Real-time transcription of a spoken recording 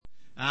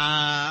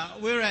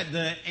We're at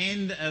the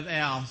end of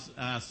our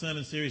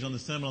sermon series on the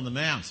Sermon on the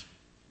Mount.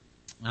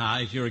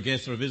 If you're a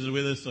guest or a visitor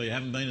with us or you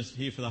haven't been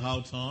here for the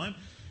whole time,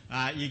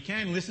 you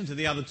can listen to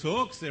the other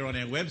talks. They're on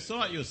our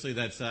website. You'll see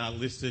that's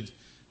listed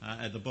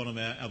at the bottom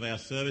of our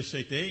service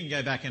sheet there. You can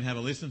go back and have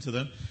a listen to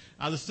them.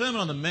 The Sermon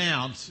on the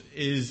Mount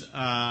is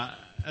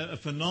a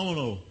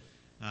phenomenal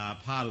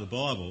part of the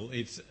Bible.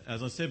 It's,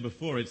 as I said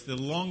before, it's the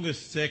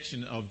longest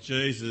section of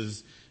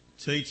Jesus'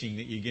 teaching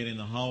that you get in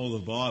the whole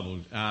of the Bible,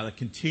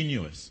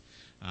 continuous.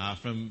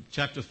 From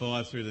chapter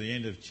 5 through to the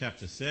end of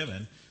chapter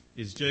 7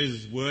 is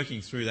Jesus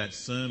working through that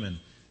sermon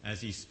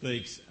as he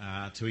speaks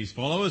to his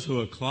followers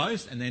who are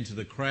close and then to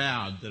the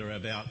crowd that are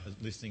about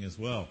listening as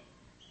well.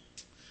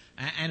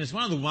 And it's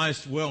one of the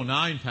most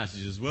well-known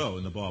passages as well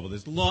in the Bible.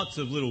 There's lots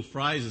of little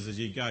phrases as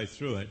you go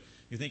through it.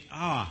 You think,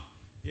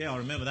 yeah, I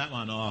remember that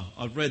one. Oh,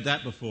 I've read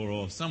that before,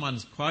 or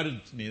someone's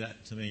quoted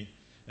that to me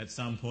at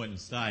some point in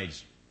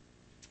stage.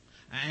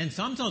 And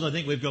sometimes I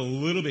think we've got a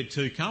little bit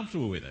too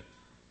comfortable with it.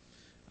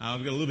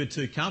 We've got a little bit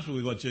too comfortable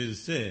with what Jesus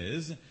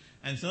says.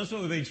 And so that's what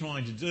we've been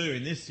trying to do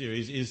in this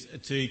series, is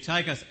to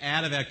take us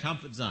out of our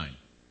comfort zone.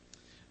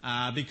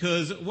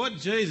 Because what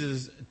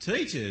Jesus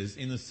teaches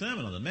in the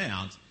Sermon on the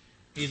Mount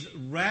is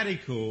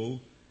radical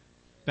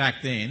back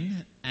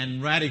then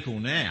and radical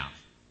now.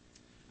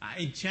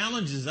 It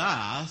challenges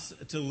us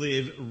to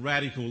live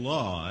radical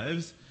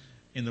lives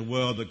in the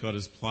world that God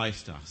has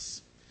placed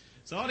us.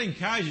 So I'd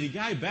encourage you to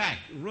go back,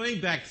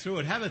 read back through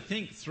it, have a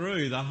think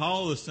through the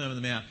whole of the Sermon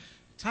on the Mount.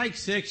 Take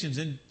sections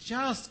and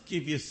just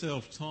give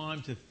yourself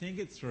time to think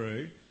it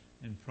through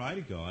and pray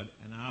to God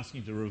and ask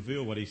him to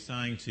reveal what he's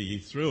saying to you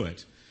through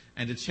it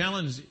and to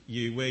challenge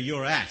you where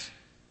you're at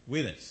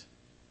with it.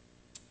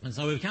 And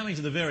so we're coming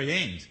to the very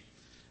end.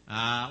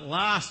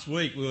 Last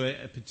week we were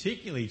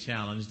particularly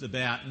challenged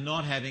about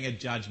not having a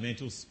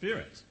judgmental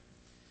spirit.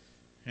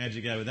 How'd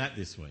you go with that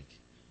this week?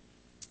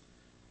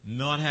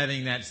 Not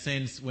having that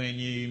sense when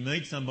you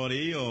meet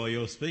somebody or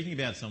you're speaking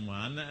about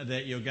someone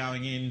that you're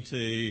going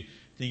into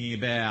thinking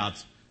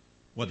about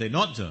what they're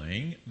not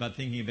doing, but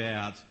thinking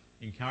about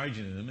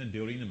encouraging them and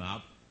building them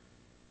up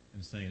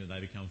and seeing that they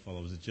become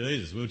followers of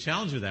Jesus. We were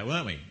challenged with that,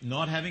 weren't we?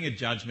 Not having a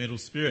judgmental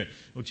spirit.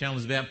 We were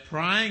challenged about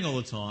praying all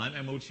the time,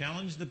 and we were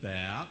challenged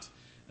about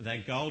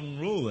that golden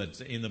rule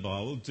that's in the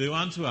Bible, do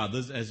unto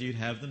others as you'd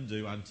have them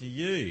do unto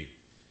you.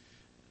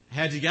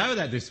 How'd you go with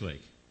that this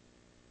week?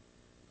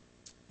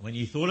 When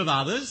you thought of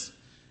others,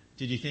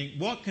 did you think,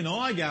 what can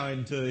I go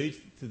and do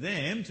to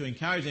them to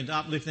encourage them, to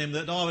uplift them,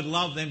 that I would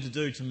love them to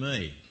do to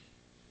me?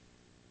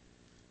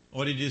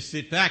 Or did you just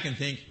sit back and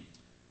think,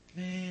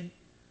 man,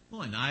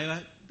 my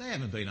neighbour, they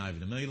haven't been over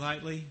to me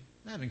lately.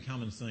 They haven't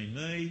come and seen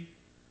me.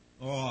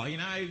 Or,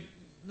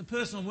 the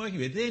person I'm working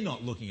with, they're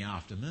not looking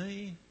after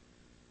me.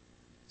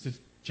 It's a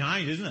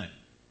change, isn't it?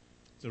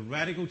 It's a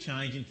radical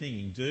change in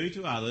thinking. Do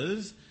to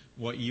others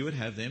what you would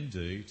have them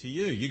do to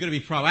you. You've got to be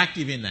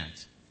proactive in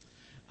that.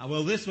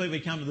 Well, this week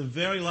we come to the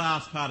very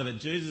last part of it.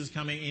 Jesus is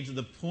coming into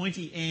the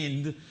pointy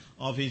end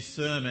of his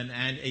sermon,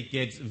 and it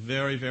gets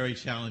very, very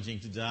challenging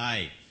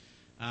today.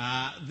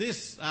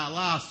 This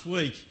last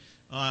week,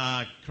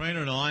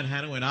 Karina and I and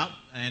Hannah went up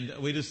and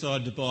we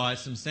decided to buy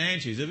some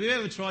sand shoes. Have you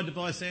ever tried to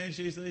buy sand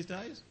shoes these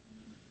days?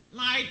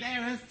 Mate,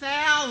 there are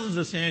thousands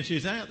of sand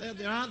shoes out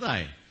there, aren't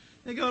they?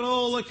 They've got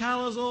all the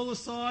colours, all the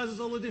sizes,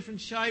 all the different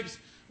shapes.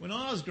 When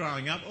I was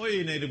growing up, all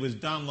you needed was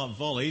Dunlop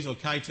Volleys or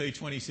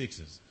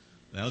KT26s.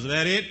 That was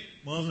about it,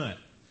 wasn't it?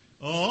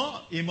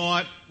 Or you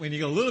might, when you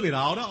got a little bit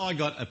older, I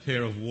got a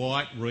pair of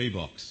white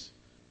Reeboks.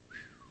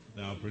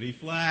 They were pretty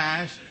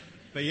flash,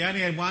 but you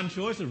only had one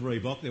choice of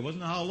Reebok. There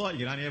wasn't a whole lot.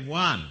 You could only have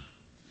one.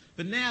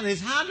 But now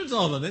there's hundreds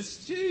of them.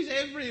 There's shoes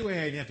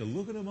everywhere, and you have to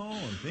look at them all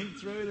and think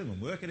through them and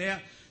work it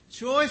out.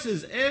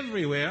 Choices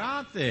everywhere,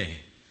 aren't there?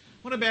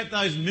 What about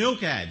those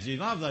milk ads? You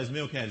love those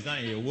milk ads,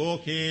 don't you? You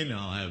walk in,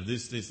 I'll have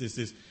this.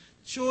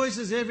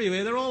 Choices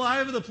everywhere. They're all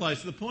over the place,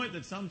 to the point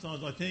that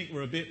sometimes I think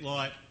we're a bit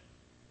like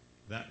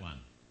that one.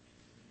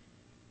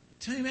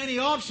 Too many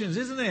options,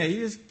 isn't there? You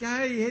just go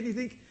ahead and you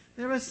think,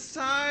 there are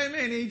so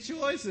many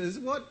choices.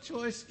 What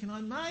choice can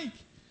I make?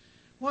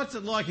 What's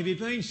it like if you've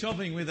been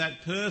shopping with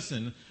that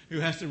person who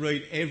has to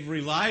read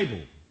every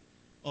label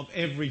of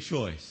every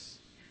choice?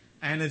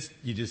 And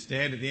you just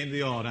stand at the end of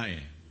the aisle, don't you?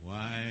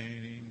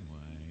 Waiting.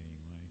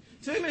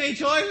 Too many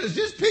choices.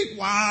 Just pick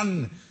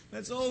one.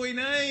 That's all we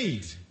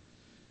need.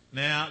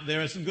 Now,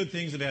 there are some good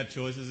things about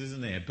choices,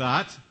 isn't there?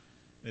 But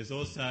there's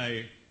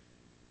also...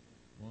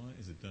 Why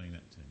is it doing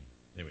that to me?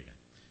 There we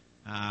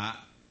go.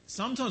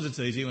 Sometimes it's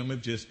easier when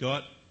we've just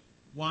got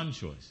one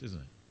choice,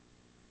 isn't it?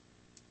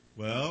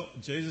 Well,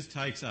 Jesus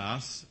takes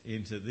us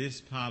into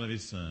this part of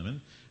his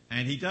sermon,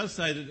 and he does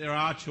say that there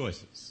are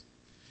choices.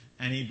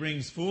 And he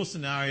brings 4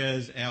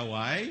 scenarios our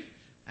way,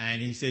 and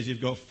he says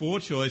you've got 4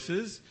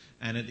 choices,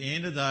 and at the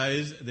end of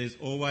those, there's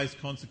always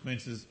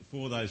consequences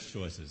for those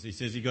choices. He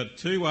says you've got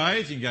 2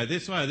 ways. You can go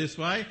this way or this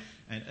way,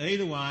 and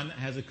either one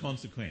has a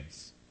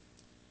consequence.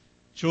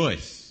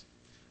 Choice.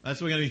 That's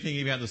what we're going to be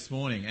thinking about this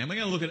morning. And we're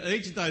going to look at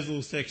each of those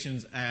little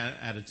sections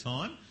at a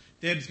time.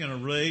 Deb's going to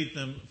read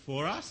them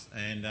for us,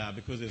 and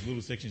because there's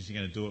little sections, she's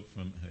going to do it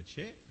from her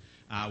chair.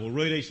 We'll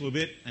read each little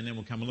bit, and then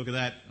we'll come and look at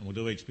that, and we'll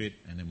do each bit,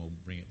 and then we'll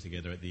bring it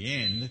together at the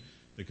end,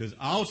 because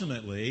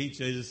ultimately,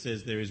 Jesus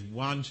says there is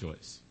one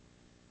choice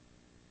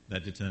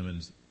that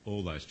determines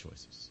all those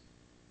choices.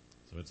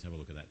 So let's have a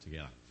look at that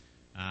together.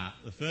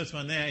 The first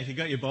one there, if you've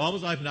got your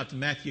Bibles, open up to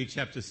Matthew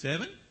chapter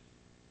 7,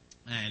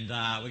 and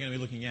we're going to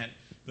be looking at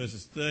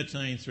verses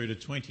 13 through to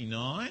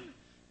 29,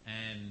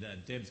 and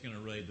Deb's going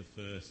to read the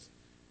first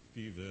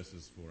few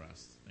verses for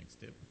us. Thanks,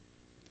 Deb.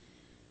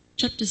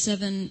 Chapter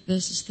 7,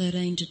 verses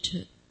 13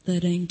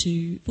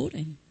 to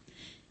 14.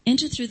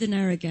 Enter through the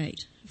narrow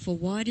gate, for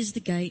wide is the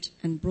gate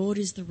and broad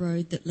is the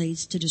road that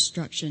leads to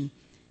destruction,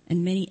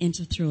 and many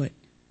enter through it.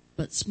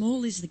 But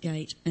small is the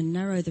gate and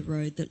narrow the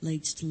road that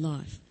leads to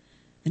life,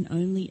 and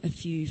only a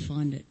few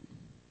find it.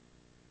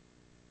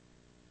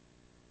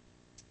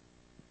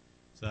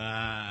 It's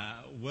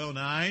a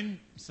well-known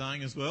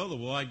saying as well, the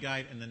wide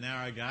gate and the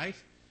narrow gate.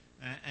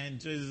 And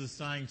Jesus is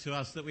saying to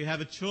us that we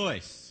have a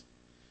choice.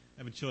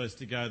 We have a choice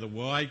to go the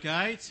wide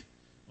gate,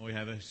 or we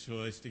have a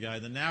choice to go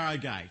the narrow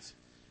gate.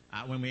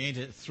 When we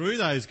enter through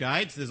those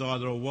gates, there's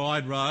either a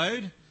wide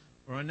road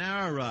or a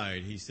narrow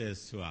road, he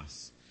says to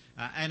us.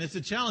 And it's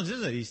a challenge,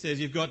 isn't it? He says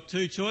you've got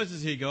two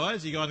choices here,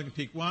 guys. You either can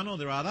pick one or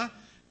the other.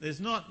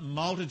 There's not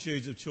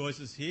multitudes of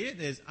choices here.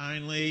 There's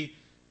only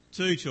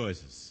two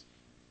choices.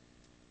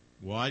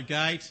 Wide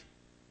gate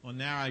or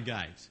narrow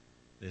gate.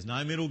 There's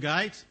no middle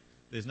gate.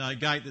 There's no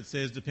gate that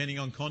says, depending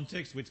on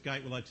context, which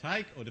gate will I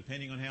take, or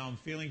depending on how I'm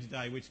feeling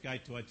today, which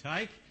gate do I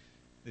take?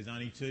 There's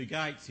only two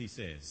gates, he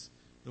says,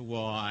 the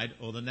wide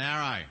or the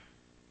narrow.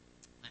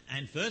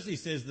 And first he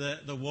says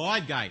the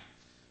wide gate.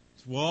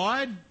 It's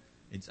wide,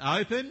 it's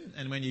open,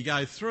 and when you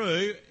go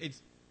through,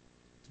 it's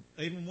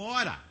even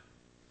wider.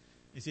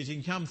 He says you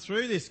can come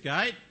through this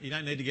gate, you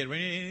don't need to get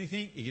rid of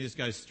anything, you can just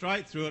go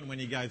straight through it, and when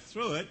you go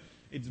through it,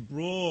 it's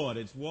broad,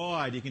 it's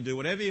wide, you can do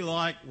whatever you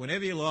like,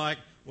 whenever you like,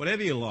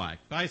 whatever you like.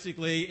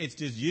 Basically, it's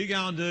just you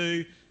go and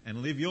do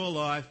and live your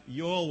life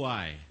your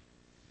way.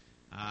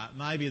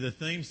 Maybe the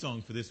theme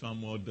song for this one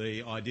would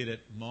be, I Did It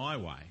My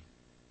Way.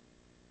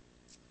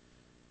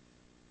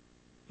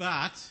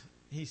 But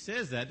he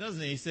says that,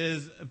 doesn't he? He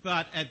says,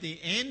 but at the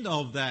end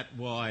of that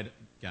wide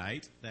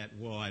gate, that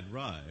wide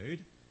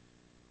road,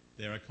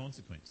 there are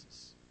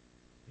consequences.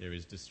 There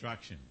is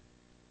destruction.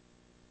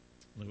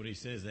 Look what he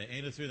says there.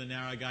 Enter through the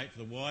narrow gate, for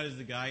the wide is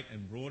the gate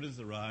and broad is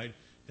the road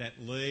that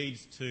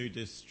leads to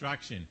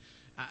destruction.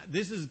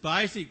 This is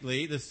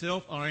basically the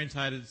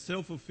self-orientated,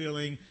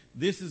 self-fulfilling,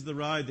 this is the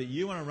road that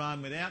you want to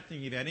run without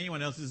thinking about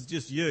anyone else. This is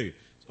just you.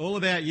 It's all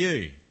about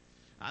you.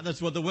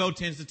 That's what the world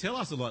tends to tell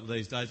us a lot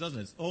these days, doesn't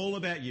it? It's all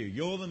about you.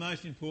 You're the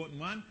most important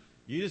one.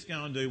 You just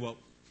go and do what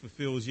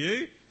fulfills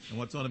you and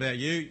what's not about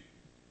you.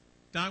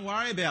 Don't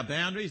worry about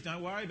boundaries.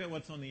 Don't worry about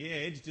what's on the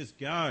edge. Just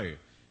go.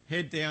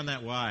 Head down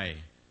that way.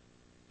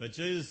 But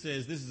Jesus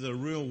says this is a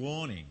real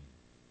warning.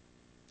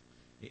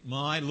 It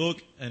might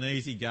look an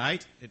easy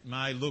gate. It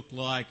may look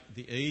like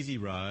the easy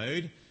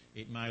road.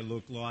 It may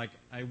look like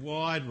a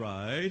wide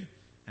road.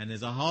 And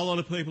there's a whole lot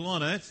of people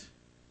on it.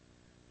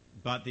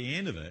 But at the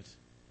end of it,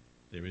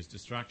 there is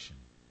destruction.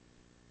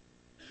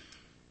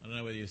 I don't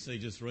know whether you see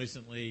just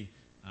recently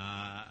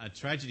a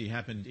tragedy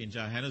happened in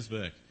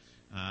Johannesburg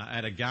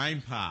at a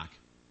game park.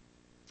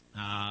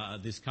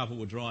 This couple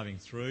were driving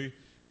through,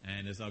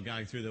 and as they were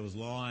going through, there was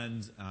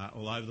lions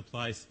all over the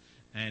place,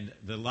 and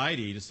the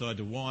lady decided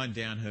to wind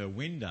down her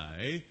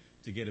window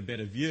to get a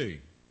better view,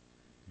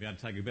 to be able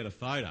to take a better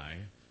photo.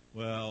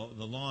 Well,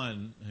 the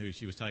lion who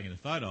she was taking the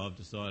photo of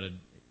decided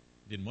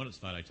didn't want its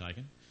photo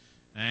taken,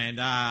 and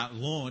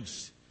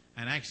launched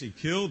and actually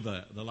killed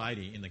the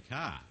lady in the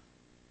car.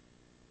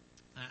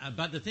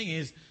 But the thing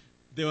is,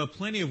 there were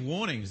plenty of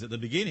warnings at the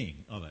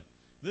beginning of it.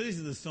 These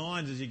are the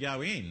signs as you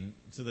go in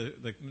to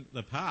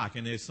the park,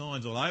 and there's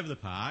signs all over the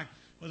park.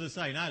 What does it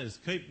say? Notice,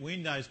 keep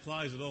windows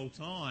closed at all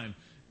time.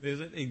 There's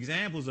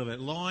examples of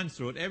it, lines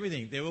through it,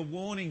 everything. There were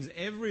warnings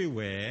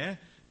everywhere.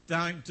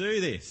 Don't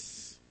do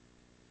this.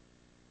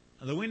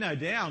 The window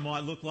down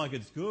might look like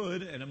it's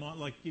good, and it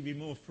might give you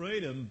more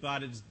freedom,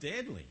 but it's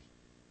deadly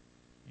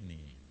in the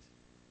end.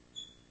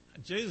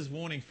 Jesus'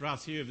 warning for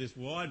us here of this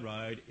wide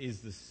road is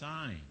the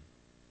same.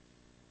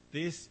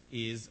 This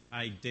is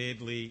a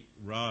deadly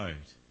road,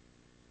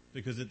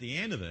 because at the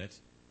end of it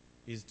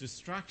is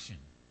destruction.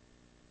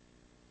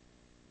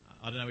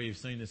 I don't know if you've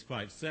seen this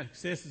quote.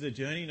 Success is a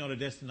journey, not a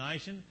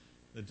destination.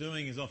 The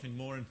doing is often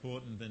more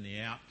important than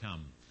the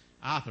outcome.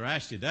 Arthur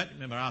Ashe did that.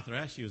 Remember Arthur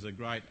Ashe? He was a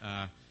great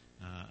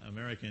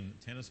American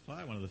tennis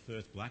player, one of the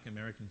first black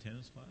American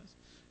tennis players.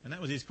 And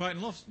that was his quote.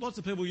 And lots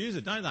of people use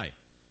it, don't they?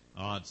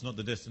 Oh, it's not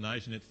the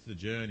destination, it's the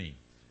journey.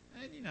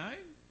 And,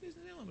 there's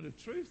an element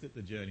of truth that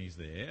the journey's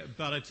there.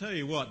 But I tell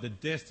you what, the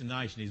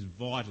destination is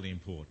vitally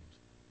important.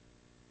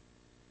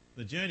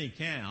 The journey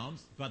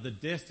counts, but the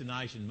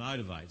destination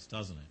motivates,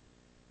 doesn't it?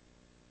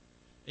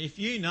 If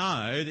you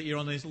know that you're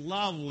on this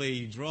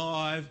lovely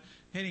drive,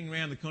 heading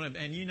around the corner,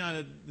 and you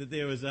know that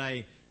there was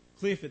a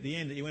cliff at the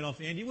end that you went off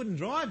the end, you wouldn't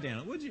drive down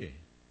it, would you?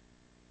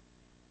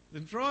 The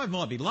drive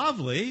might be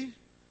lovely,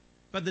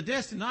 but the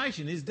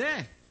destination is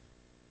death.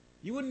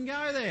 You wouldn't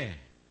go there.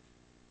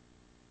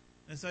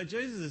 And so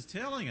Jesus is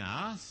telling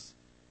us,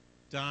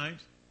 don't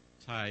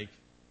take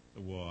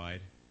the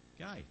wide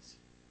gate,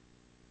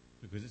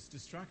 because it's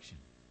destruction.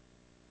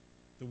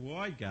 The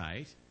wide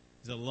gate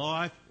is a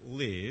life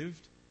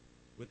lived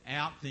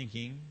without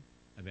thinking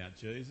about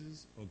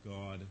Jesus or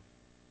God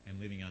and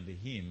living under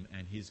him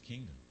and his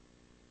kingdom.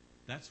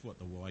 That's what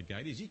the wide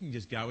gate is. You can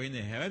just go in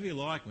there however you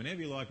like,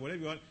 whenever you like, whatever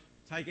you want,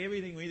 take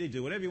everything with you,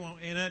 do whatever you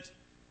want in it,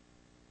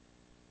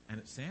 and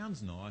it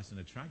sounds nice and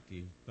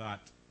attractive, but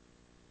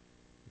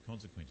the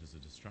consequences are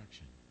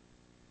destruction.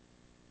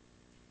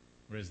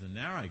 Whereas the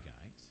narrow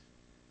gate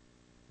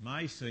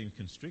may seem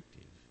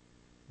constrictive,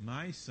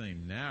 may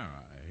seem narrow,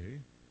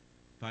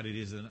 but it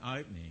is an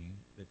opening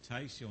that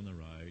takes you on the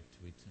road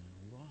to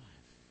eternal life.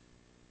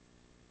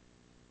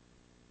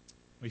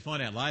 We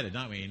find out later,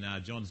 don't we, in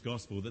John's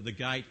Gospel, that the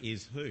gate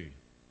is who?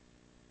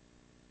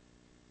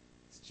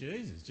 It's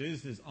Jesus.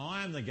 Jesus says,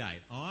 I am the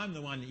gate. I'm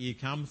the one that you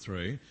come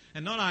through.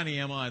 And not only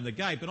am I the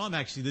gate, but I'm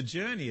actually the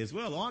journey as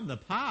well. I'm the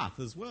path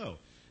as well.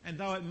 And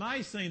though it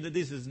may seem that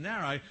this is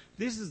narrow,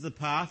 this is the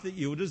path that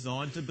you were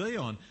designed to be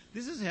on.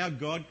 This is how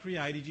God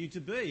created you to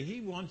be.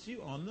 He wants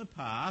you on the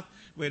path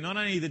where not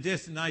only the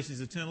destination is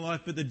eternal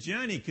life, but the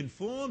journey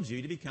conforms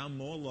you to become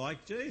more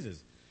like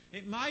Jesus.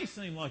 It may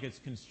seem like it's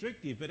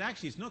constrictive, but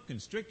actually it's not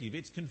constrictive,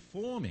 it's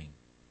conforming.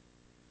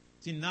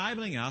 It's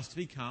enabling us to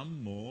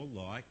become more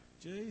like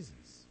Jesus.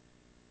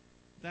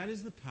 That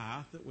is the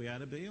path that we are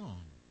to be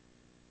on.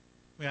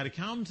 We are to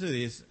come to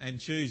this and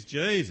choose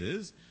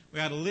Jesus.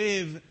 We are to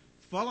live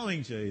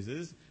following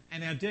Jesus,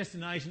 and our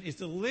destination is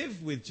to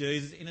live with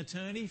Jesus in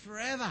eternity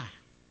forever.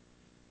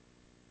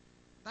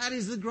 That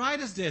is the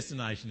greatest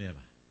destination ever.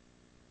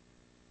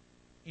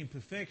 In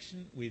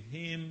perfection with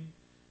him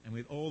and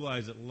with all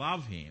those that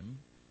love him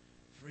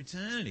for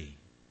eternity.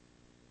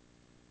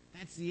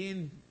 That's the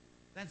end.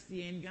 That's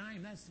the end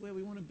game. That's where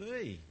we want to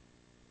be.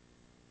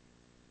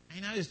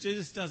 And notice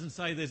Jesus doesn't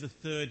say there's a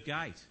third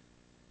gate.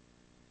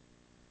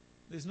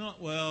 There's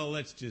not, well,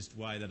 let's just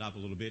weigh that up a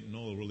little bit and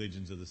all the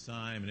religions are the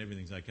same and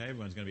everything's okay,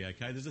 everyone's going to be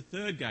okay. There's a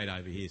third gate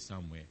over here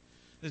somewhere.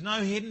 There's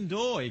no hidden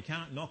door. You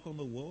can't knock on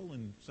the wall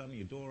and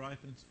suddenly a door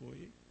opens for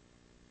you.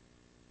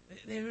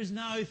 There is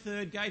no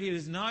third gate here.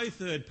 There's no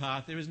third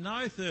path. There is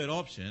no third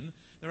option.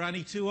 There are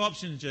only two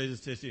options,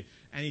 Jesus says to you.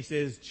 And he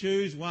says,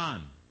 choose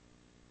one.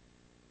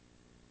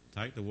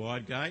 Take the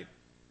wide gate,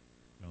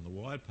 go on the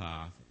wide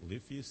path,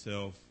 live for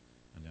yourself,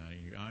 and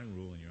your own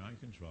rule and your own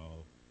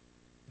control,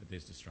 but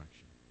there's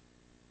destruction.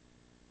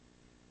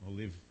 Or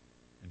live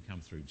and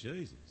come through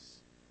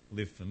Jesus.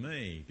 Live for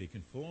me, be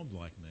conformed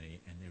like me,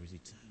 and there is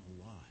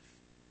eternal life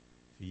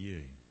for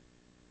you.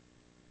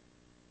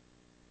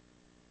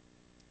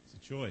 It's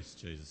a choice,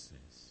 Jesus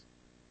says.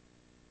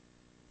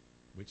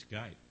 Which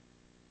gate?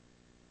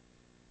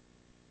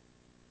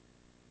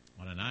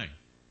 I don't know.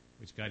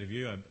 Which gate have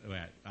you at?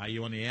 Are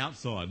you on the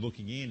outside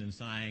looking in and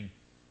saying,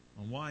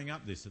 I'm weighing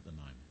up this at the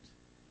moment.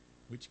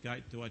 Which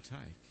gate do I take?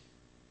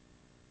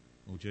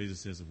 Well, Jesus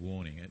says a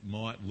warning. It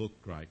might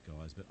look great,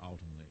 guys, but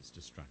ultimately it's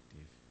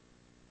destructive.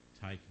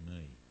 Take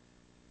me.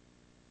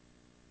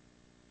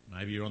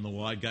 Maybe you're on the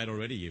wide gate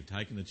already. You've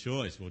taken the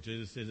choice. Well,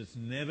 Jesus says it's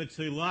never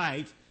too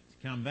late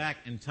to come back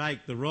and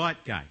take the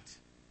right gate.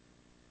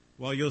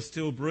 While you're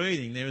still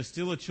breathing, there is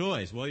still a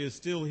choice. While you're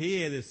still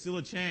here, there's still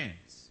a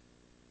chance.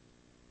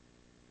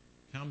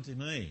 Come to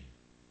me.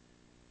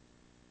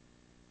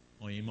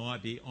 Or you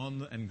might be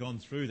on and gone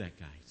through that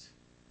gate.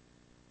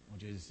 Well,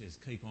 Jesus says,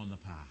 keep on the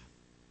path.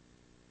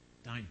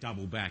 Don't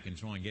double back and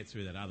try and get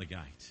through that other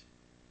gate.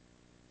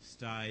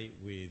 Stay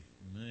with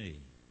me.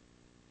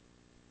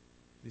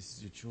 This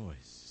is your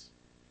choice.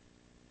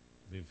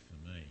 Live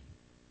for me.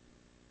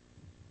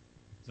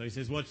 So he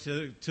says, what's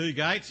the two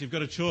gates? You've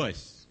got a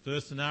choice.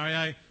 First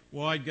scenario,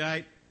 wide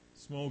gate,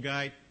 small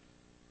gate.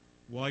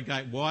 Wide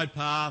gate, wide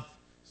path.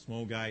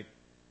 Small gate,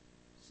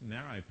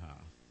 narrow path.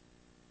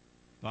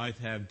 Both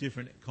have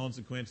different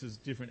consequences,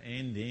 different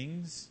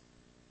endings.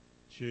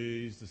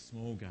 Choose the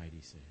small gate,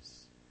 he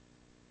says.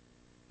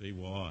 Be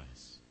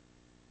wise.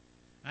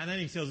 And then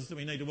he tells us that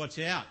we need to watch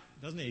out,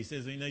 doesn't he? He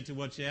says we need to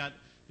watch out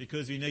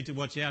because we need to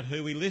watch out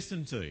who we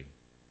listen to.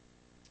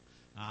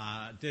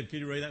 Deb, could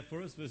you read that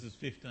for us? Verses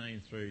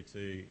 15 through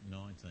to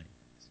 19.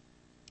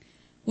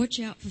 Watch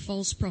out for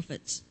false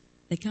prophets.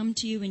 They come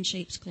to you in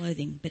sheep's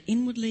clothing, but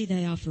inwardly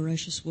they are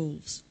ferocious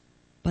wolves.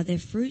 By their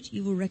fruit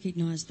you will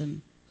recognise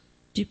them.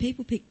 Do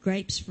people pick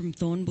grapes from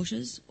thorn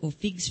bushes or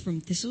figs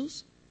from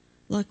thistles?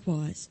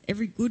 Likewise,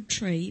 every good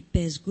tree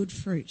bears good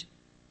fruit,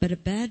 but a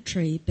bad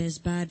tree bears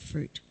bad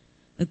fruit.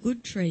 A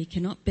good tree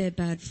cannot bear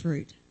bad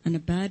fruit, and a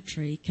bad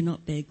tree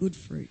cannot bear good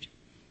fruit.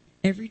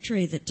 Every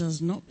tree that does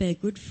not bear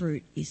good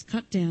fruit is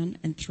cut down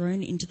and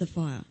thrown into the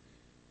fire.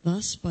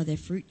 Thus, by their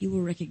fruit you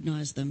will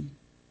recognise them.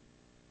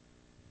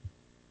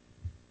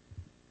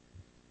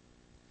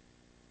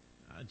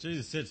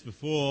 Jesus sets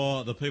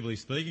before the people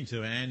he's speaking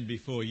to and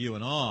before you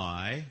and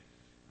I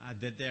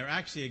that there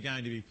actually are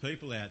going to be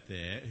people out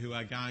there who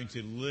are going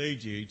to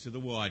lead you to the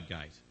wide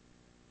gate.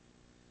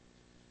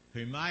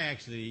 who may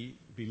actually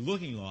be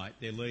looking like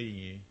they're leading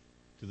you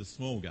to the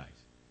small gate.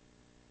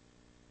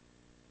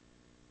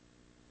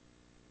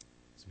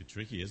 It's a bit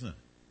tricky, isn't it?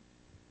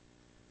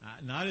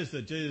 Notice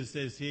that Jesus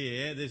says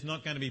here there's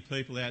not going to be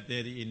people out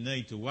there that you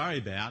need to worry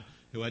about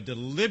who are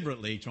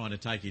deliberately trying to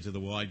take you to the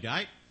wide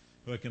gate,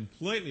 who are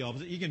completely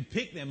opposite. You can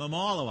pick them a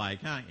mile away,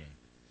 can't you?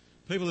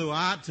 People who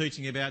aren't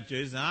teaching about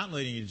Jesus, aren't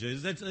leading you to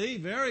Jesus, that's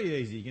very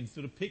easy. You can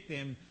sort of pick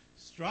them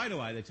straight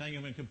away. They're taking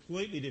them in a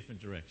completely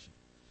different direction.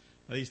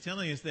 But he's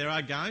telling us there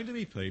are going to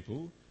be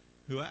people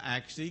who are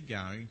actually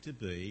going to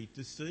be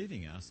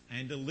deceiving us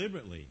and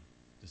deliberately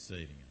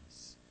deceiving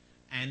us.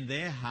 And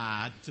they're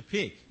hard to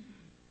pick.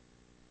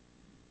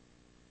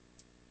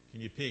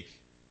 Can you pick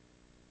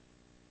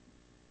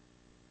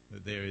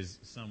that there is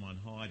someone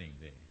hiding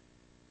there?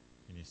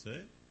 Can you see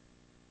it?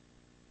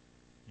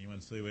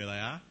 Anyone see where they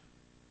are?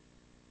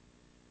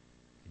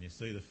 Can you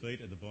see the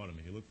feet at the bottom?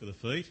 If you look for the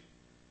feet,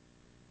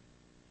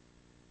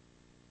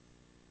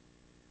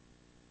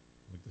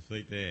 look the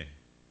feet there.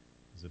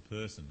 There's a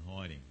person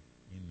hiding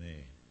in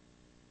there.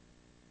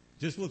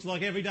 Just looks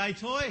like everyday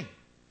toy.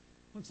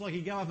 Looks like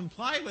you go up and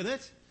play with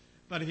it.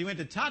 But if you went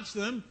to touch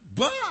them,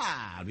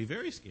 it'd be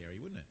very scary,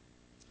 wouldn't it?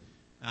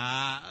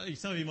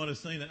 Some of you might have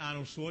seen that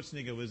Arnold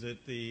Schwarzenegger was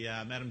at the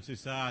Madame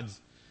Tussauds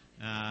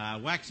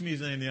wax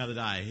museum the other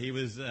day. He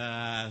was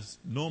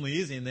normally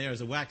is in there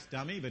as a wax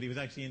dummy, but he was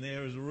actually in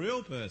there as a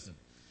real person.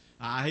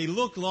 He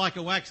looked like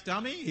a wax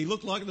dummy. He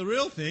looked like the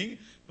real thing,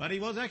 but he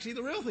was actually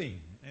the real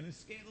thing. And it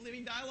scared the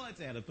living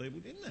daylights out of people,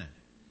 didn't it?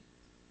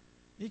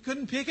 He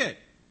couldn't pick it.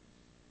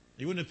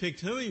 He wouldn't have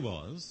picked who he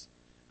was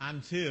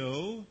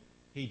until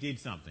he did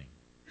something,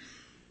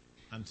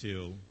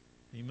 until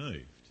he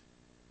moved,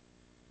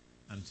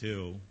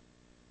 until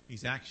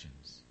his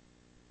actions.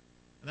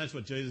 And that's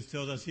what Jesus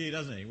tells us here,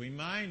 doesn't he? We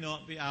may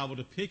not be able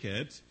to pick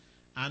it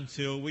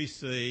until we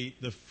see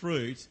the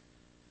fruit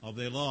of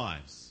their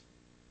lives.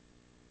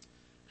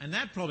 And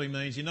that probably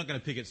means you're not going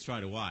to pick it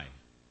straight away,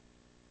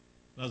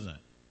 doesn't it?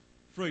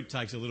 Fruit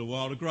takes a little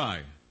while to grow.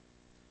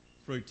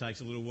 Fruit takes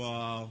a little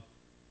while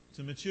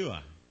to mature.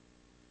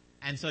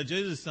 And so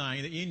Jesus is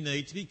saying that you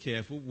need to be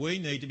careful, we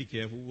need to be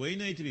careful, we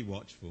need to be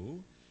watchful,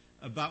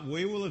 but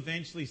we will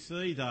eventually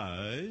see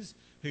those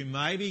who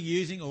may be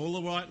using all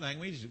the right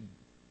language,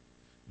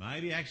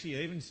 maybe actually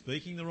even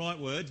speaking the right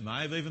words,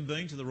 may have even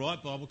been to the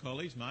right Bible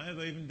college, may have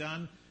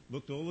even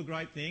looked all the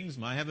great things,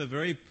 may have a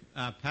very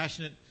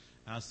passionate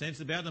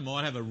sense about them,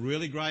 might have a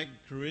really great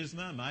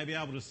charisma, may be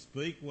able to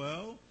speak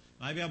well,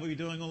 may be able to be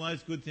doing all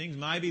those good things,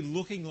 may be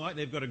looking like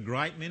they've got a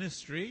great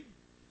ministry,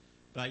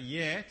 but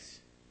yet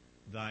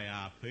they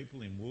are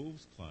people in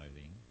wolves'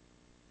 clothing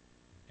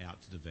out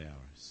to devour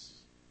us.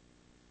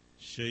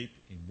 Sheep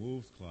in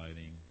wolves'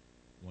 clothing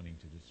wanting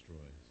to destroy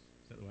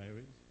us. Is that the way it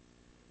is?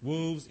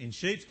 Wolves in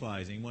sheep's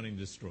clothing wanting to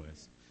destroy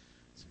us.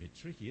 It's a bit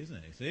tricky, isn't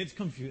it? So it's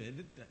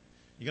confusing.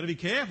 You've got to be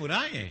careful,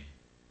 don't you?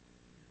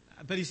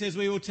 But he says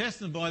we will test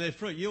them by their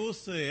fruit. You will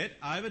see it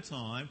over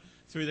time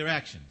through their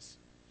actions,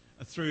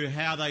 through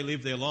how they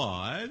live their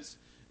lives,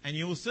 and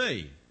you will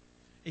see.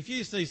 If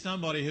you see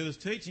somebody who is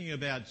teaching you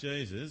about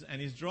Jesus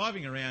and is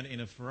driving around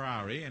in a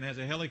Ferrari and has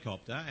a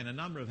helicopter and a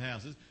number of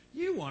houses,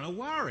 you want to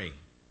worry.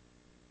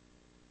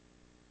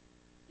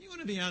 You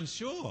want to be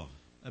unsure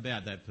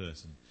about that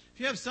person. If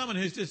you have someone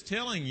who's just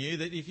telling you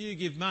that if you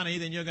give money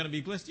then you're going to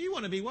be blessed, you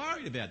want to be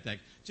worried about that.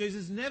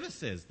 Jesus never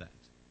says that.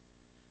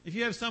 If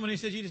you have someone who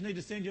says you just need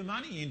to send your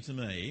money in to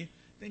me,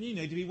 then you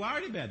need to be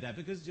worried about that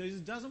because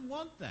Jesus doesn't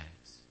want that.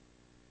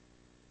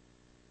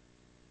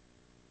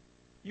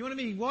 You want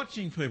to be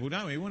watching people,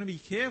 don't we? You want to be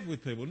careful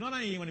with people. Not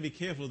only do you want to be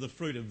careful of the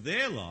fruit of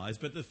their lives,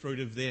 but the fruit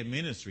of their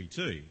ministry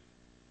too.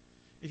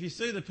 If you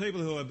see the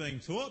people who are being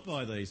taught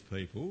by these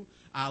people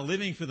are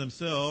living for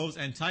themselves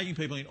and taking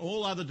people in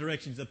all other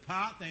directions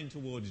apart then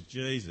towards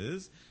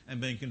Jesus and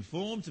being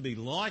conformed to be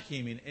like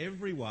him in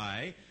every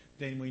way,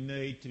 then we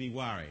need to be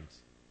worried.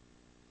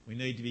 We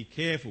need to be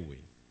careful with.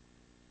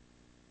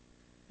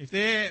 If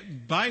their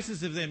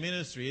basis of their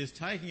ministry is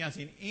taking us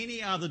in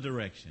any other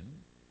direction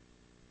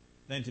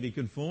than to be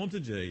conformed to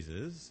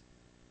Jesus,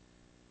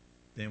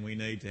 then we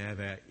need to have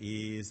our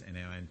ears and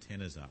our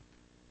antennas up.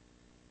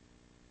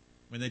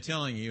 When they're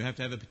telling you have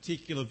to have a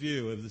particular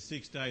view of the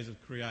 6 days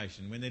of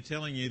creation, when they're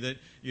telling you that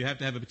you have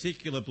to have a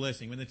particular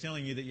blessing, when they're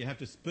telling you that you have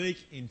to speak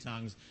in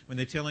tongues, when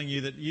they're telling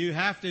you that you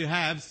have to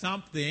have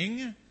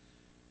something,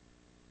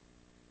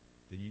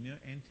 then you know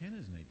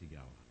antennas need to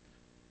go up.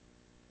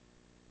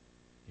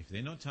 If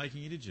they're not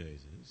taking you to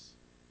Jesus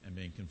and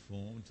being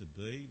conformed to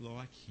be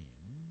like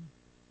him,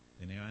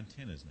 then our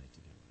antennas need to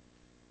go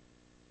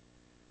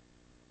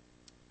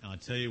up. And I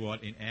tell you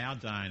what, in our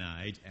day and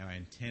age, our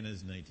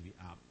antennas need to be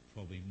up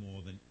probably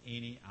more than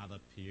any other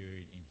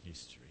period in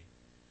history.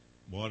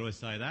 Why do I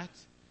say that?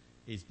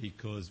 It's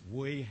because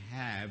we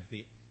have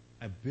the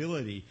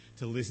ability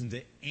to listen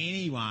to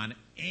anyone,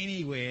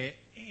 anywhere,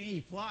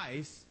 any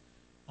place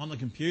on the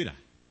computer.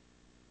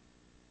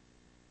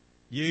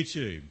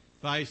 YouTube,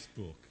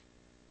 Facebook,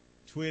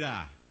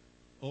 Twitter,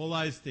 all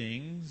those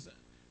things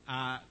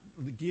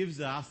gives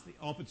us the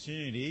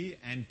opportunity,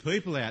 and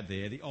people out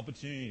there, the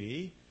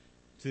opportunity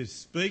to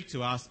speak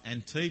to us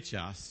and teach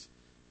us.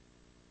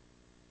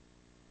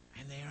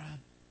 And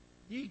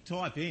you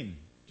type in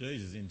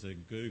Jesus into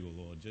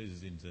Google or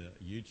Jesus into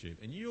YouTube,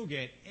 and you'll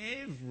get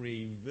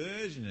every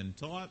version and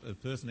type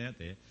of person out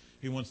there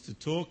who wants to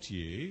talk to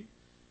you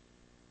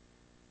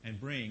and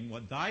bring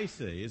what they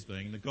see as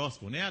being the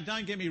gospel. Now,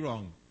 don't get me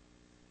wrong.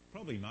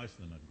 Probably most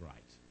of them are great.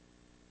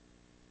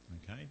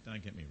 Okay?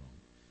 Don't get me wrong.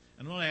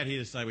 And I'm not out here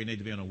to say we need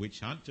to be on a witch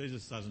hunt.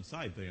 Jesus doesn't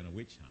say be on a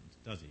witch hunt,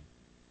 does he?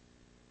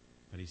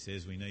 But he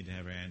says we need to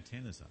have our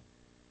antennas up.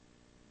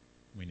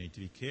 We need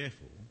to be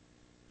careful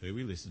who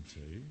we listen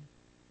to,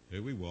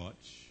 who we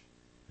watch,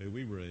 who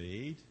we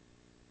read.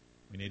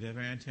 We need to have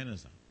our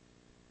antennas up.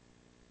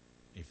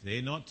 If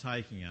they're not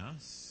taking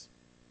us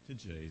to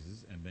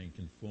Jesus and being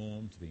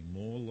conformed to be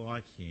more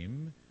like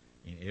him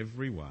in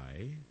every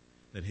way,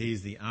 that he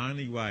is the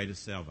only way to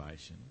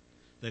salvation,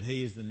 that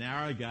he is the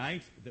narrow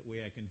gate, that we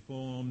are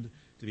conformed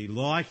to be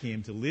like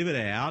him, to live it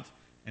out,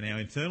 and our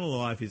eternal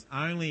life is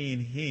only in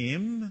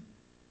him,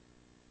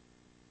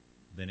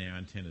 then our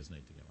antennas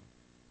need to go up.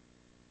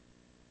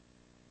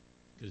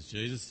 Because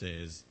Jesus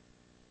says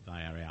they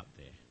are out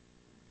there.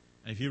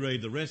 And if you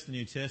read the rest of the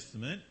New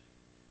Testament,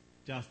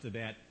 just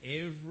about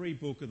every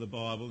book of the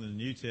Bible in the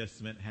New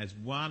Testament has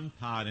one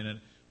part in it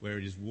where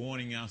it is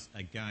warning us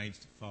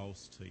against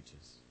false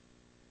teachers.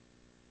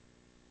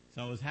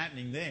 So it was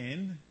happening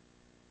then,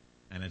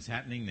 and it's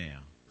happening now.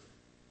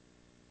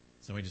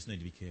 So we just need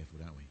to be careful,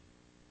 don't we?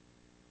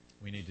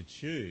 We need to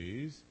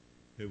choose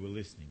who we're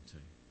listening to.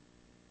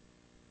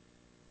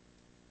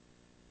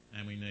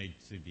 And we need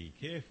to be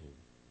careful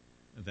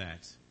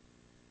that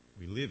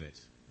we live it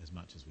as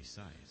much as we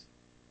say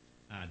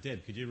it.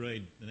 Deb, could you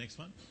read the next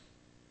one?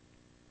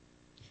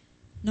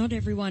 Not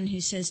everyone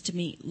who says to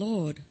me,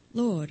 Lord,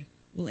 Lord,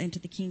 will enter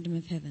the kingdom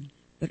of heaven,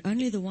 but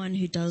only the one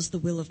who does the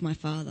will of my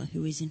Father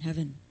who is in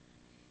heaven.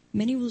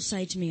 Many will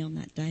say to me on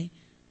that day,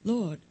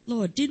 Lord,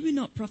 Lord, did we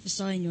not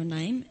prophesy in your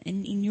name,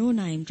 and in your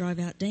name drive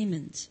out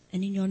demons,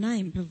 and in your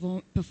name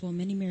perform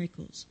many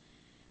miracles?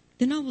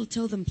 Then I will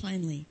tell them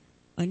plainly,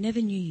 I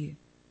never knew you.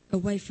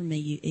 Away from me,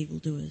 you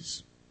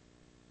evildoers.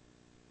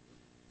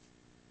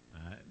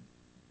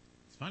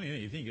 It's funny, isn't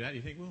it? You think of that,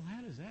 you think, well,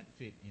 how does that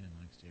fit in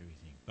amongst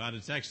everything? But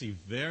it's actually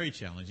very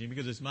challenging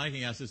because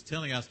it's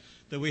telling us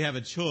that we have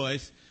a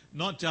choice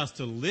not just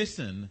to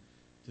listen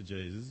to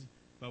Jesus,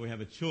 but we have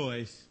a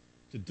choice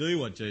to do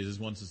what Jesus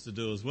wants us to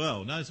do as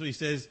well. Notice what he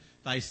says,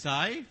 they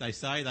say.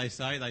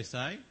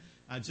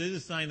 Jesus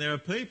is saying there are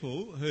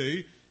people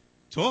who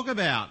talk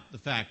about the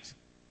fact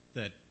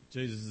that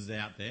Jesus is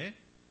out there.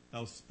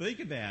 They'll speak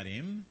about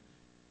him,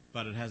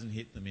 but it hasn't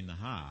hit them in the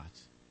heart,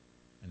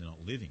 and they're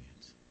not living it.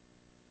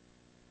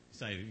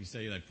 You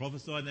say they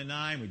prophesied in their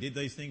name, we did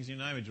these things in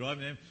your name, we're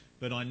driving them,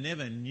 but I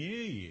never knew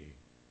you.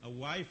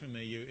 Away from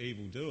me, you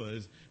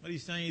evildoers. What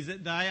he's saying is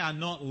that they are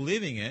not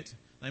living it.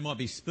 They might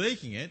be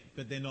speaking it,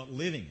 but they're not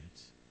living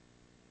it.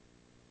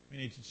 We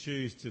need to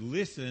choose to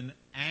listen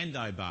and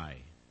obey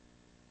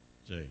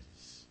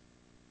Jesus.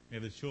 We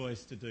have the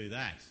choice to do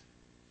that.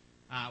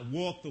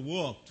 Walk the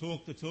walk,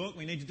 talk the talk.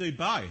 We need to do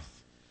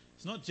both.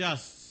 It's not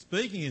just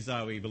speaking as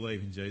though we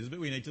believe in Jesus, but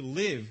we need to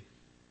live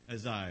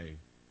as though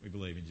we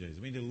believe in Jesus.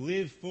 We need to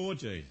live for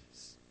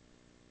Jesus.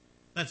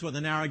 That's what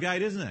the narrow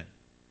gate, isn't it?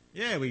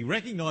 Yeah, we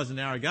recognise the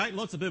narrow gate.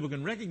 Lots of people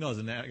can recognise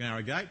the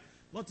narrow gate.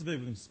 Lots of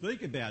people can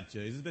speak about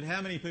Jesus, but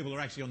how many people are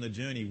actually on the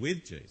journey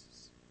with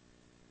Jesus?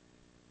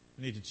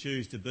 We need to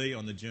choose to be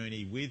on the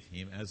journey with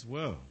him as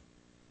well,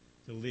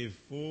 to live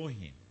for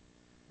him,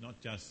 not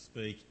just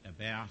speak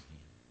about him.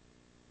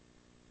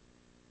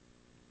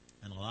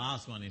 And the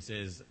last one, he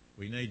says,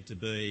 we need to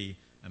be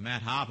a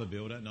Matt Harper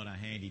builder, not a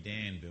Handy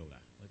Dan builder.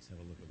 Let's have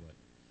a look at what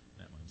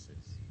that one says.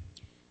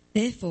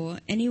 Therefore,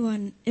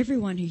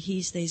 everyone who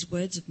hears these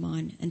words of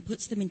mine and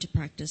puts them into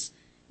practice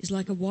is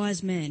like a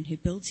wise man who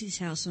builds his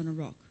house on a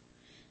rock.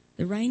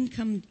 The rain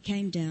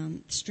came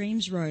down, the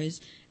streams rose,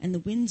 and the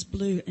winds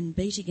blew and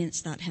beat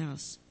against that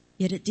house.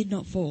 Yet it did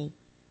not fall,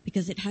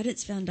 because it had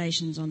its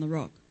foundations on the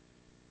rock.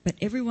 But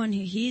everyone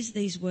who hears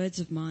these words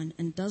of mine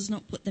and does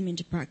not put them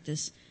into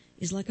practice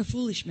is like a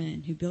foolish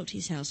man who built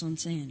his house on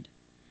sand.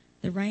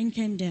 The rain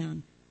came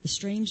down, the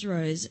streams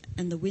rose,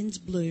 and the winds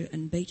blew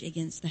and beat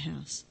against the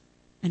house,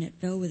 and it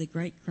fell with a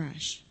great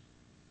crash.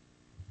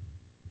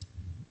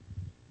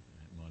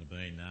 It might have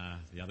been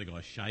the other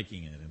guy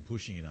shaking it and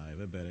pushing it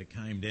over, but it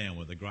came down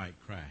with a great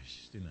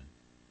crash, didn't it?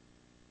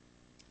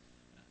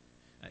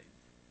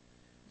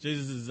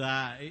 Jesus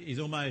is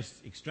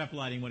almost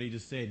extrapolating what he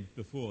just said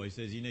before. He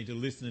says you need to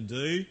listen and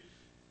do.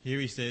 Here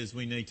he says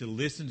we need to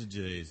listen to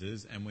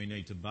Jesus and we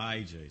need to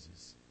obey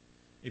Jesus.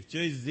 If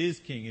Jesus is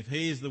king, if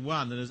he is the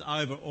one that is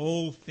over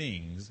all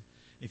things,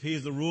 if he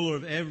is the ruler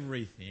of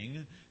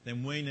everything,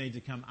 then we need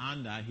to come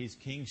under his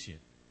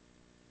kingship.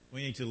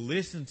 We need to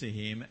listen to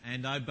him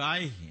and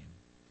obey him.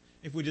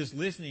 If we're just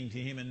listening to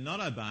him and not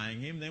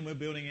obeying him, then we're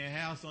building our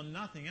house on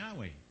nothing, aren't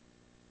we?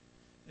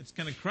 It's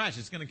going to crash.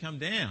 It's going to come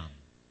down.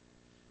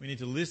 We need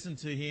to listen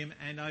to him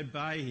and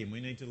obey him.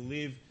 We need to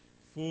live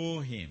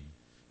for him.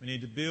 We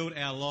need to build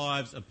our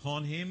lives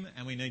upon him,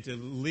 and we need to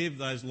live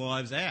those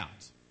lives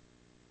out.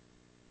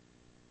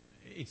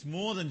 It's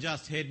more than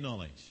just head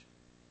knowledge.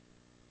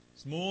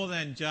 It's more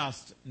than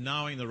just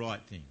knowing the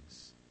right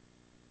things.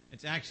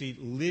 It's actually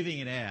living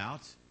it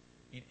out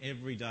in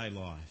everyday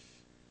life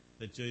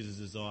that Jesus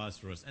desires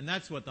for us. And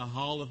that's what the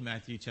whole of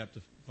Matthew chapter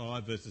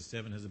 5 verses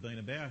 7 has been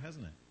about,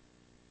 hasn't it?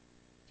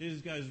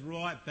 Jesus goes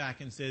right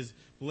back and says,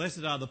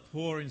 blessed are the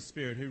poor in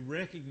spirit who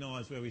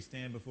recognise where we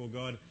stand before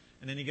God.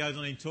 And then he goes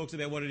on and he talks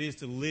about what it is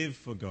to live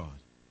for God.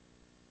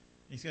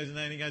 He goes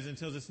and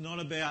tells us it's not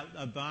about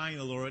obeying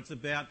the law, it's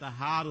about the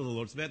heart of the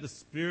law, it's about the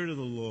spirit of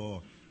the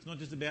law. It's not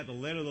just about the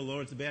letter of the law,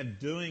 it's about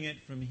doing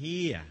it from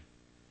here,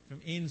 from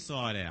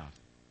inside out.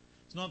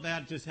 It's not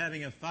about just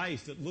having a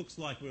face that looks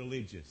like we're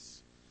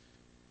religious.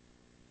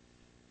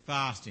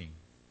 Fasting,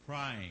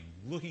 praying,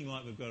 looking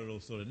like we've got it all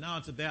sorted. No,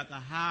 it's about the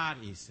heart,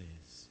 he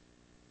says.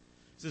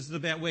 It's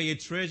about where your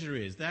treasure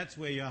is. That's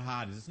where your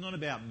heart is. It's not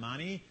about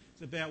money.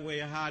 It's about where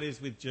your heart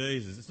is with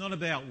Jesus. It's not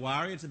about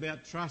worry. It's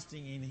about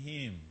trusting in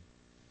him.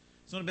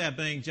 It's not about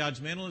being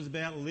judgmental. It's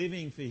about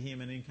living for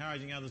him and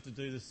encouraging others to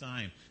do the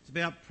same. It's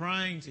about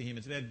praying to him.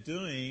 It's about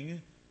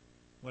doing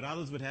what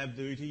others would have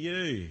do to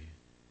you.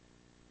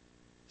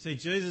 See,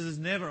 Jesus is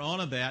never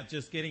on about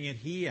just getting it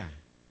here.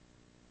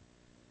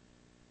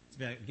 It's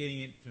about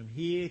getting it from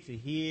here to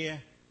here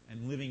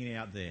and living it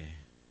out there.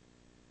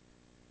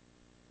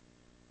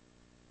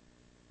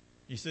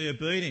 You see,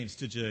 obedience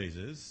to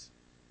Jesus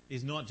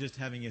is not just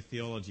having your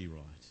theology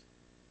right.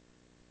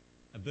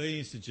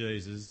 Obedience to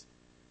Jesus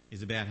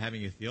is about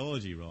having your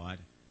theology right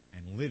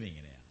and living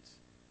it out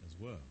as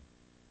well.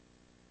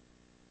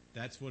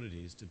 That's what it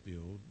is to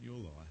build your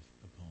life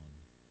upon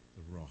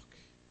the rock,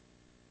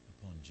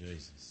 upon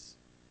Jesus.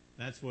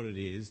 That's what it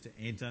is to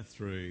enter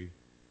through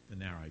the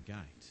narrow gate.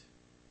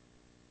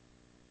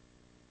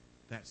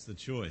 That's the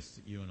choice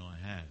that you and I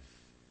have.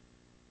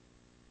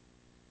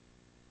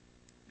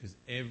 Because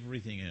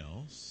everything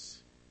else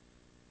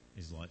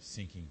is like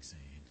sinking sand.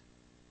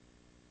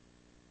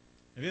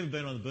 Have you ever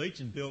been on the beach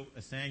and built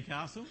a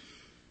sandcastle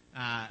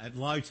at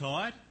low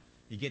tide?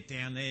 You get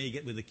down there, you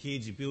get with the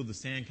kids, you build the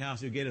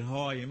sandcastle, you get it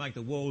high, you make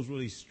the walls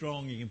really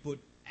strong, you can put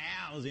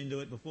hours into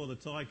it before the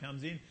tide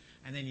comes in,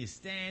 and then you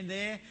stand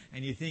there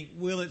and you think,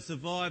 will it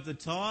survive the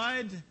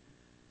tide?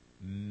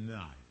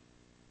 No.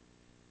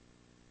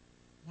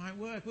 Won't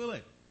work, will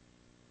it?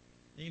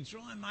 You can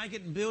try and make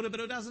it and build it, but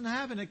it doesn't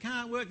happen. It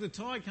can't work. The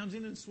tide comes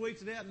in and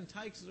sweeps it out and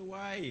takes it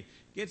away,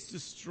 gets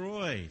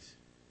destroyed.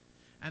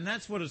 And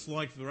that's what it's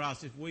like for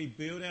us if we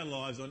build our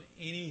lives on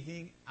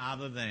anything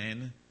other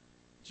than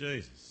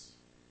Jesus.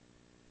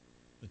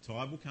 The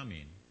tide will come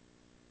in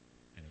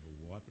and it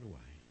will wipe it away.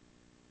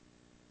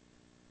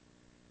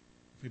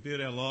 If we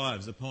build our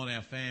lives upon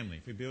our family,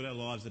 if we build our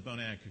lives upon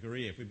our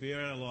career, if we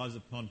build our lives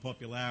upon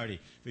popularity,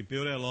 if we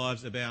build our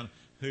lives about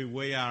who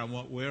we are and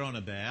what we're on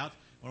about,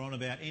 or on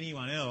about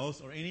anyone else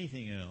or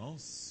anything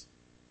else,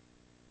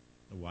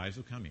 the waves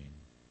will come in,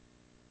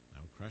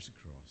 they'll crash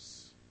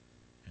across,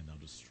 and they'll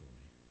destroy.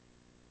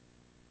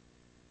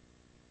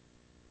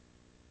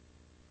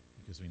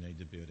 Because we need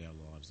to build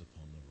our lives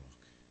upon the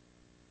rock,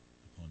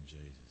 upon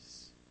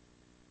Jesus.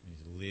 We need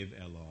to live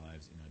our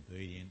lives in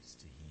obedience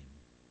to him.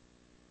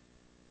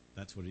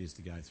 That's what it is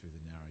to go through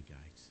the narrow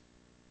gate.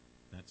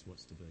 That's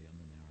what's to be on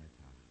the narrow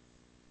path.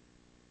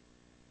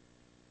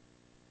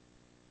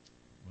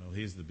 Well,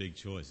 here's the big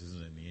choice,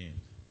 isn't it, in the end?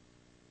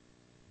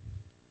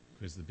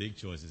 Because the big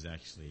choice is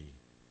actually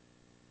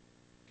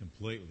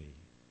completely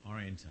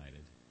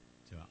orientated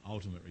to our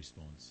ultimate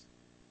response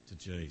to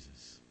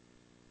Jesus.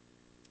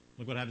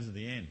 Look what happens at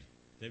the end.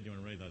 Deb, do you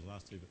want to read those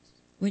last two bits?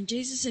 When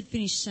Jesus had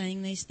finished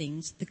saying these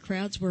things, the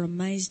crowds were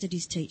amazed at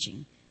his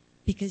teaching,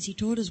 because he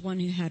taught as one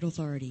who had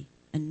authority,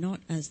 and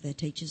not as their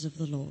teachers of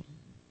the law.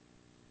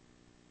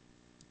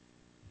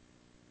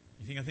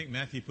 I think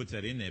Matthew puts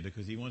that in there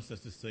because he wants us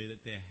to see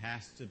that there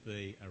has to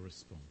be a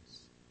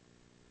response.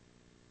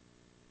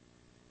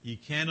 You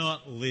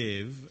cannot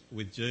live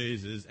with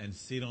Jesus and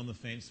sit on the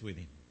fence with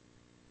him.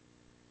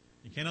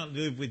 You cannot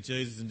live with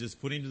Jesus and just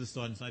put him to the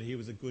side and say he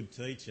was a good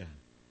teacher.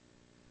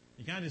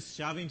 You can't just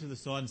shove him to the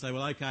side and say,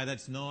 well, okay,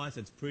 that's nice,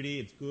 it's pretty,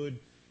 it's good,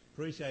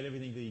 appreciate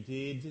everything that he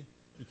did.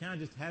 You can't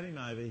just have him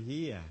over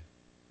here.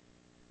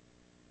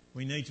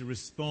 We need to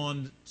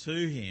respond to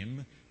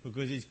him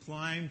because his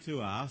claim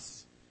to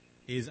us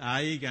is,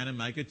 are you going to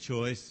make a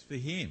choice for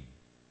him?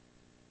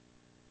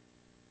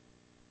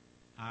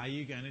 Are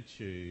you going to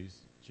choose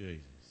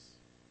Jesus?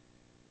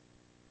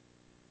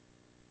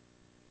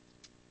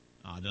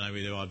 I don't know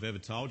whether I've ever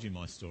told you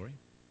my story,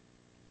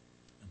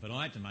 but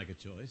I had to make a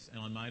choice,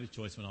 and I made a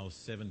choice when I was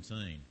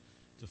 17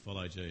 to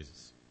follow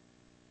Jesus.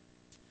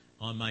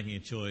 I'm making a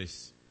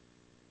choice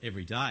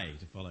every day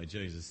to follow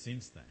Jesus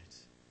since that.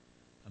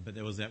 But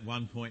there was that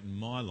one point in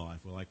my life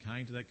where I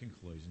came to that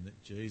conclusion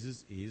that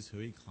Jesus is who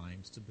he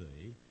claims to be,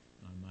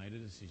 and I made a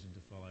decision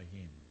to follow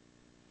him.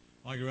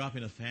 I grew up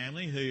in a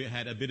family who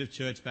had a bit of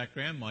church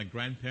background. My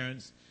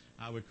grandparents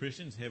were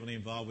Christians, heavily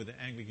involved with the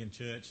Anglican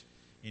Church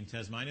in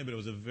Tasmania, but it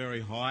was a very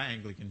high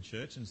Anglican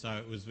church, and so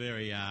it was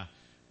very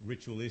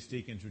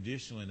ritualistic and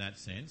traditional in that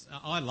sense.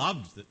 I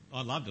loved it.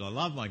 I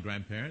loved my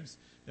grandparents.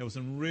 There were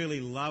some really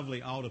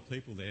lovely older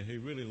people there who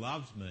really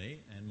loved me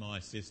and my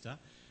sister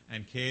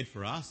and cared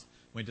for us.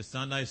 Went to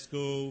Sunday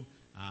school,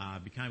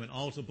 became an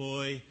altar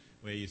boy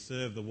where you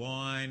serve the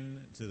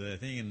wine to the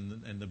thing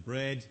and the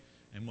bread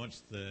and watch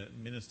the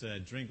minister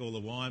drink all the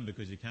wine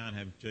because you can't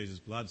have Jesus'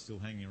 blood still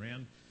hanging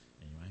around.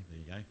 Anyway, there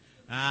you go.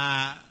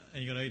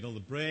 And you've got to eat all the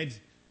bread.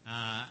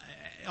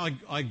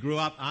 I grew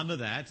up under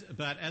that,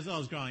 but as I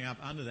was growing up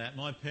under that,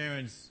 my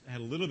parents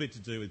had a little bit to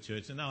do with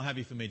church, and they were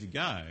happy for me to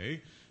go,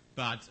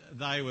 but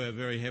they were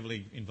very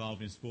heavily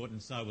involved in sport,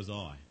 and so was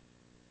I.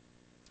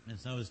 And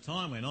so as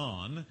time went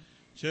on,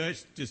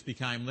 church just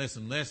became less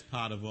and less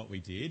part of what we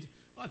did.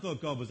 I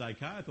thought God was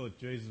okay. I thought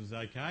Jesus was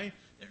okay.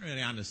 Didn't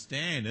really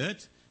understand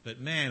it, but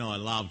man, I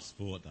loved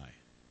sport though.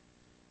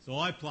 So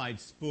I played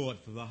sport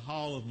for the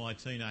whole of my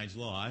teenage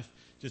life,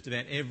 just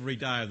about every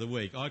day of the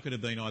week. I could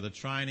have been either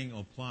training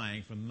or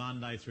playing from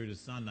Monday through to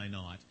Sunday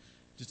night,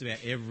 just about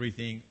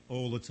everything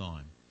all the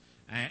time.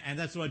 And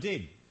that's what I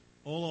did,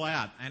 all the way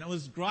up. And it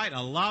was great.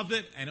 I loved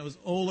it, and it was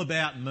all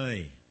about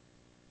me.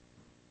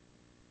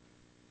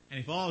 And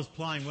if I was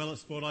playing well at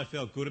sport, I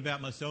felt good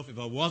about myself. If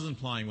I wasn't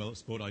playing well at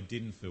sport, I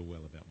didn't feel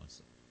well about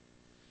myself.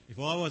 If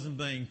I wasn't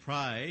being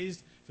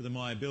praised for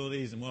my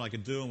abilities and what I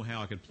could do and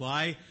how I could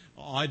play,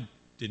 I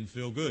didn't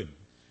feel good.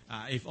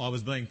 If I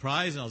was being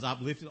praised and I was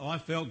uplifted, I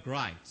felt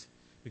great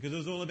because it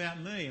was all about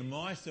me and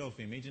my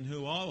self-image and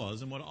who I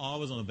was and what I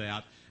was on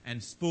about.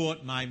 And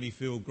sport made me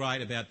feel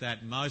great about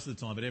that most of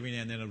the time, but every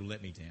now and then it would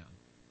let me down.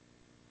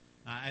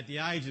 At the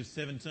age of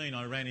 17,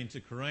 I ran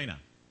into Karina.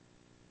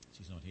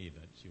 She's not here,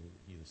 but she'll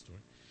hear the story.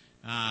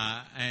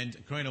 And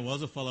Karina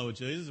was a follower of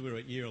Jesus. We were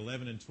at year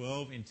 11 and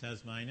 12 in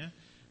Tasmania.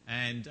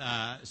 And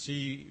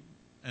she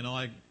and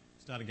I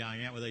started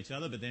going out with each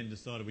other, but then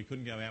decided we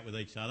couldn't go out with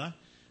each other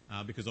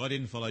because I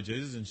didn't follow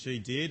Jesus and she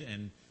did.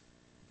 And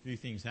a few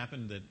things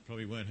happened that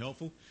probably weren't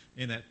helpful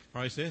in that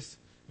process,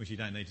 which you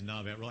don't need to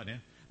know about right now.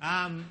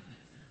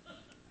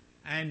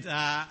 And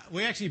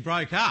we actually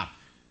broke up.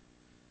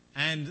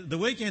 And the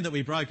weekend that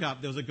we broke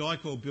up, there was a guy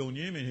called Bill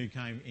Newman who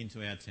came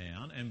into our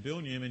town, and Bill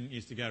Newman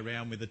used to go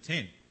around with a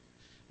tent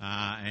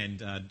and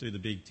do the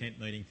big tent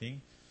meeting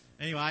thing.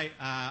 Anyway,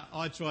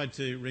 I tried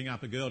to ring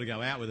up a girl to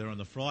go out with her on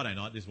the Friday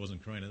night. This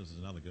wasn't Karina, this was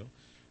another girl.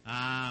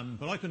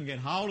 But I couldn't get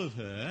hold of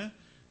her,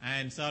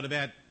 and so at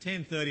about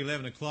 10:30,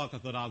 11 o'clock, I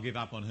thought I'll give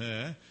up on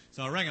her.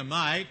 So I rang a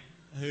mate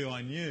who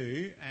I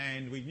knew,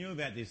 and we knew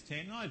about this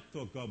tent, and I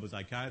thought God was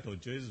okay, I thought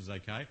Jesus was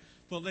okay.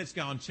 Thought, let's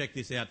go and check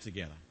this out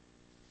together.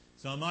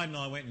 So my mate and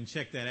I went and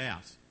checked that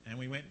out, and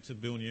we went to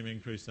Bill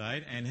Newman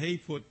Crusade, and he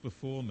put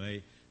before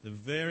me the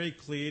very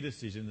clear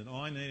decision that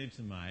I needed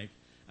to make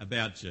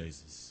about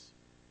Jesus.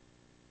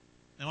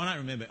 Now, I don't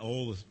remember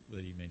all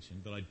that he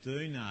mentioned, but I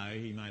do know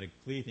he made a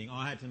clear thing.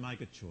 I had to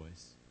make a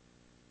choice.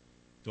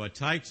 Do I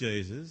take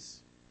Jesus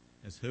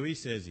as who he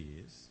says he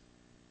is,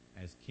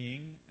 as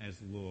King, as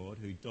Lord,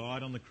 who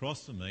died on the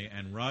cross for me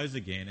and rose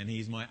again, and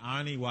he's my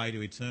only way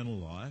to eternal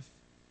life,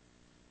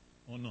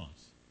 or not?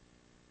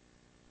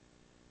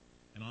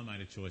 And I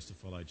made a choice to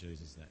follow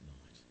Jesus that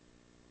night.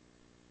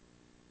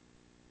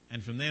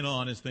 And from then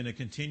on, it's been a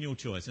continual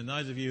choice. And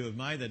those of you who have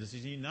made that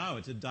decision, you know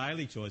it's a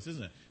daily choice,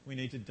 isn't it? We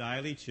need to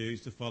daily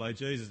choose to follow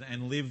Jesus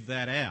and live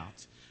that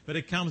out. But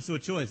it comes to a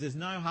choice. There's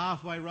no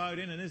halfway road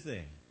in it, is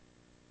there?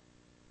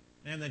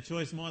 And that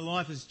choice, my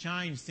life has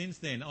changed since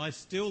then. I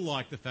still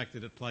like the fact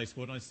that I play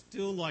sport. I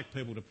still like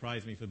people to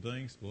praise me for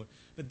being sport.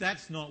 But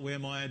that's not where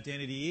my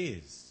identity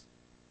is.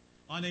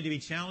 I need to be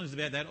challenged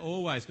about that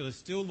always because I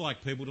still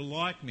like people to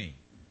like me.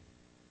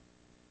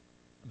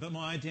 But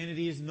my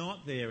identity is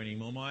not there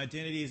anymore. My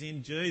identity is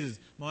in Jesus.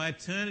 My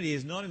eternity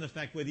is not in the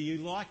fact whether you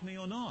like me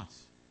or not,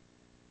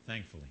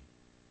 thankfully.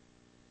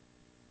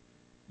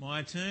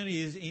 My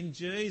eternity is in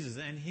Jesus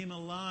and him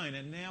alone.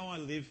 And now I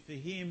live for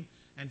him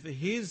and for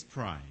his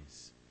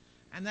praise.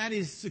 And that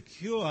is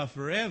secure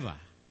forever.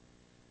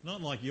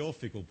 Not like your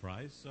fickle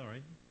praise,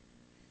 sorry.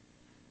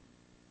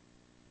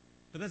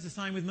 But that's the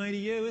same with me to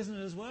you, isn't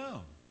it, as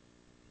well?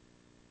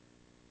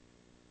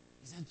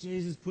 Is that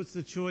Jesus puts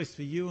the choice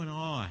for you and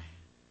I.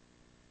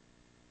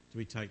 Do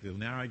we take the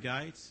narrow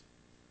gate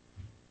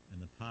and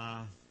the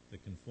path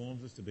that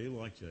conforms us to be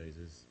like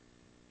Jesus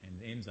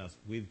and ends us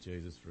with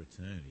Jesus for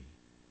eternity?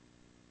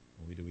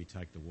 Or do we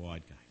take the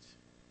wide gate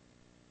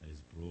that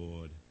is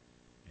broad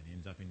and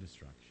ends up in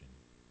destruction,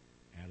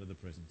 out of the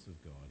presence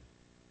of God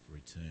for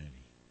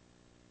eternity?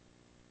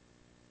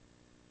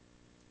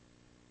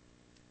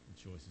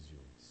 The choice is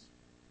yours.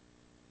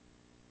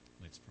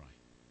 Let's pray.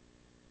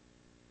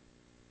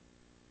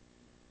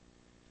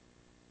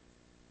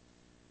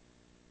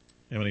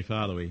 Heavenly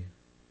Father, we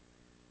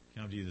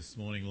come to you this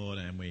morning, Lord,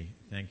 and we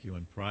thank you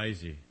and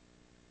praise you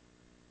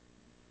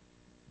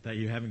that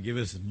you haven't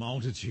given us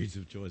multitudes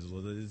of choices,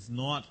 Lord. That it's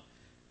not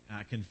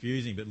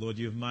confusing, but Lord,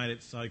 you have made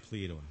it so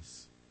clear to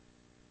us.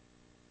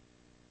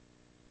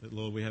 That,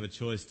 Lord, we have a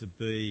choice to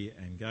be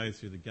and go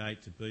through the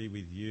gate, to be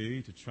with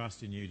you, to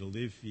trust in you, to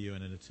live for you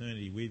and an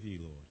eternity with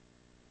you, Lord.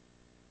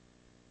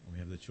 And we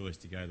have the choice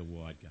to go the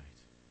wide gate.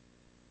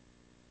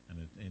 And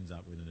it ends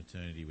up with an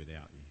eternity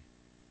without you.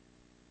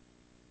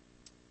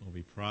 Lord,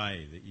 we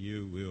pray that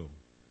you will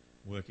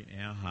work in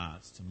our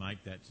hearts to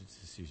make that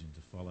decision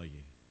to follow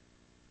you,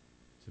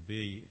 to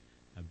be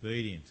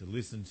obedient, to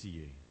listen to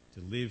you,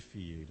 to live for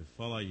you, to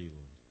follow you,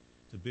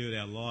 Lord, to build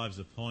our lives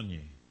upon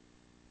you,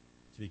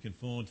 to be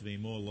conformed to be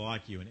more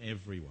like you in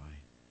every way.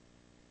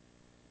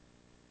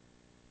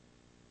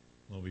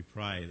 Lord, we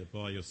pray that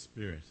by your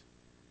Spirit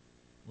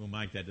we'll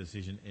make that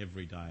decision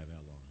every day of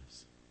our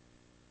lives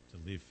to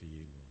live for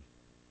you, Lord.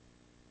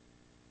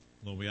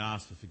 Lord, we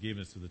ask for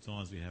forgiveness for the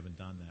times we haven't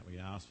done that. We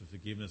ask for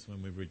forgiveness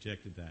when we've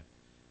rejected that.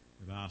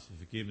 We've asked for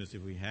forgiveness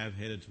if we have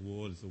headed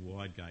towards the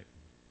wide gate.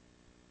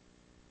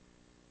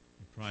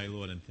 We pray,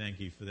 Lord, and thank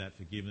you for that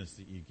forgiveness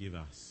that you give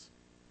us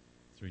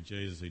through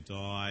Jesus who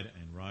died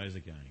and rose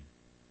again,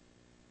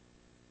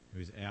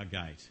 who is our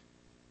gate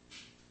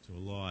to a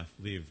life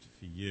lived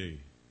for you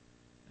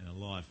and a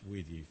life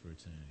with you for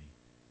eternity.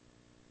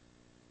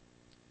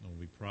 Lord,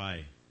 we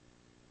pray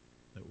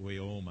that we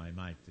all may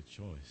make the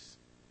choice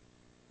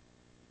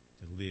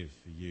to live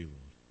for you,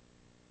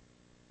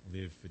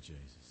 Lord. Live for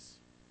Jesus.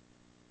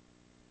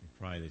 We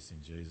pray this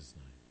in Jesus'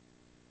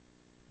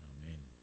 name. Amen.